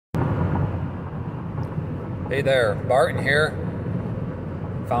Hey there, Barton here.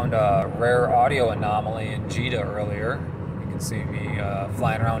 Found a rare audio anomaly in Jita earlier. You can see me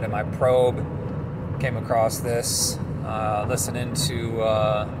flying around in my probe. Came across this, listening to,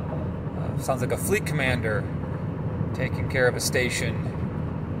 sounds like a fleet commander taking care of a station.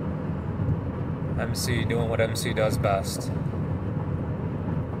 MC doing what MC does best.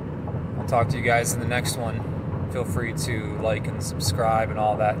 I'll talk to you guys in the next one. Feel free to like and subscribe and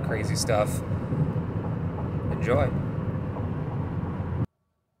all that crazy stuff. Enjoy.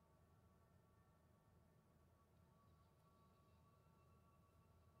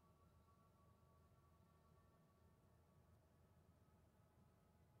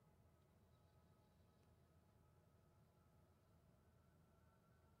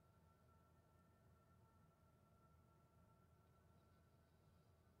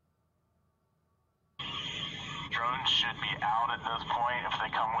 Drones should be out at this point. If they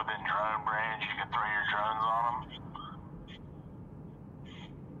come within drone range, you can throw your drones on them.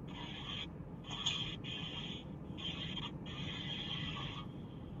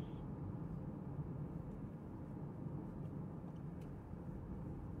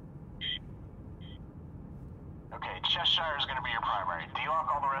 Okay, Cheshire is going to be your primary. De-lock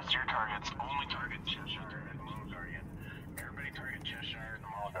all the rest of your targets. Only target Cheshire and the Model Guardian. Everybody target Cheshire and the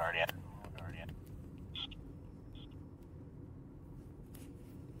Model Guardian.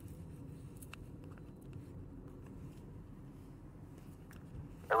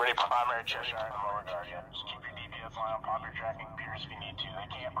 Everybody primary Cheshire and the Model Guardian. Just keep your DPS line on, pop your tracking Pierce if you need to. They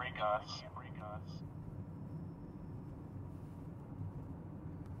can't break us.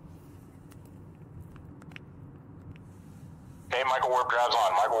 Okay, Michael Warp drives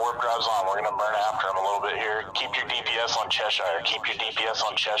on. We're going to burn after him a little bit here. Keep your DPS on Cheshire.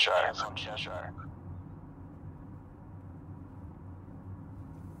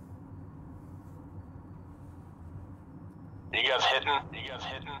 You guys hitting?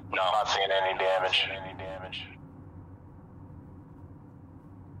 No, I'm not seeing any damage.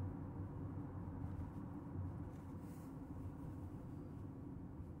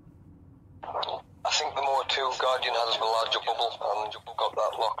 I think the Moa 2 Guardian has a larger bubble and you've got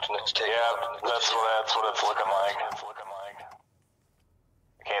that locked and it's taken. Yeah, that's what it's looking like.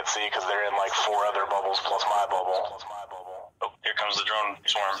 I can't see because they're in like 4 other bubbles plus my bubble. Oh, here comes the drone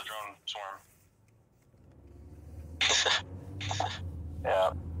swarm.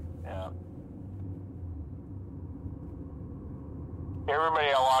 Yeah. Everybody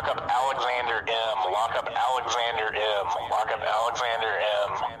lock up Alexander M.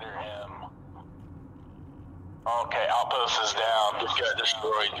 Okay, outpost is down. Just got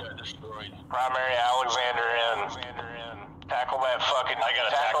destroyed. Primary Alexander N. Tackle that fucking. I got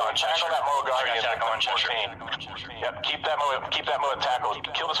a tackle on Cheshire. Tackle that Mo Guardian. I got a tackle on Cheshire. Yep, keep that Mo tackled.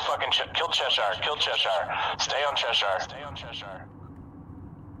 Kill this fucking kill Cheshire. Stay on Cheshire.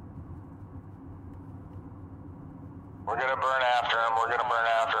 We're gonna burn after him.